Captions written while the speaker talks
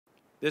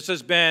This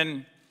has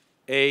been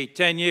a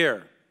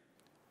 10-year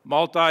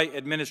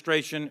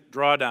multi-administration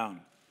drawdown,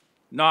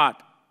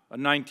 not a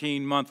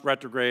 19-month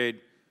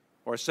retrograde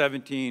or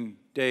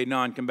 17-day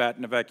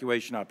non-combatant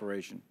evacuation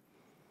operation.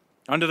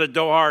 Under the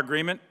Doha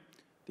Agreement,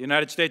 the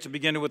United States will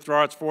begin to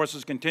withdraw its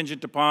forces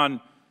contingent upon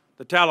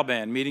the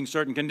Taliban meeting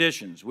certain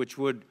conditions, which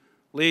would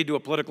lead to a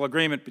political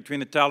agreement between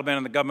the Taliban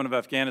and the government of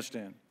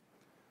Afghanistan.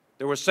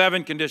 There were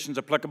 7 conditions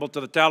applicable to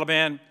the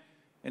Taliban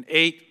and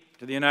 8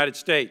 to the United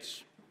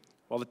States.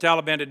 While the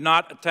Taliban did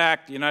not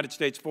attack the United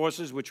States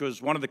forces, which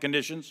was one of the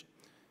conditions,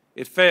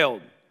 it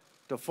failed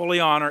to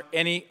fully honor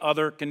any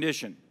other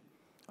condition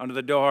under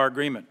the Doha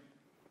Agreement.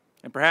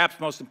 And perhaps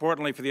most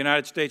importantly for the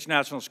United States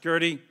national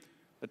security,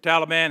 the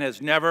Taliban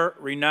has never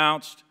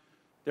renounced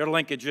their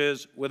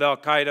linkages with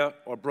al-Qaeda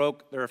or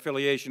broke their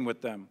affiliation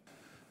with them.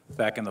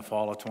 Back in the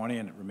fall of 20,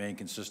 and it remained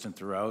consistent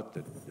throughout,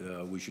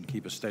 that we should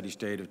keep a steady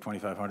state of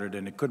 2,500,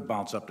 and it could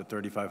bounce up to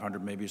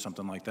 3,500, maybe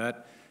something like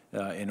that,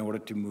 in order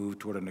to move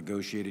toward a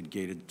negotiated,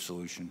 gated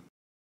solution.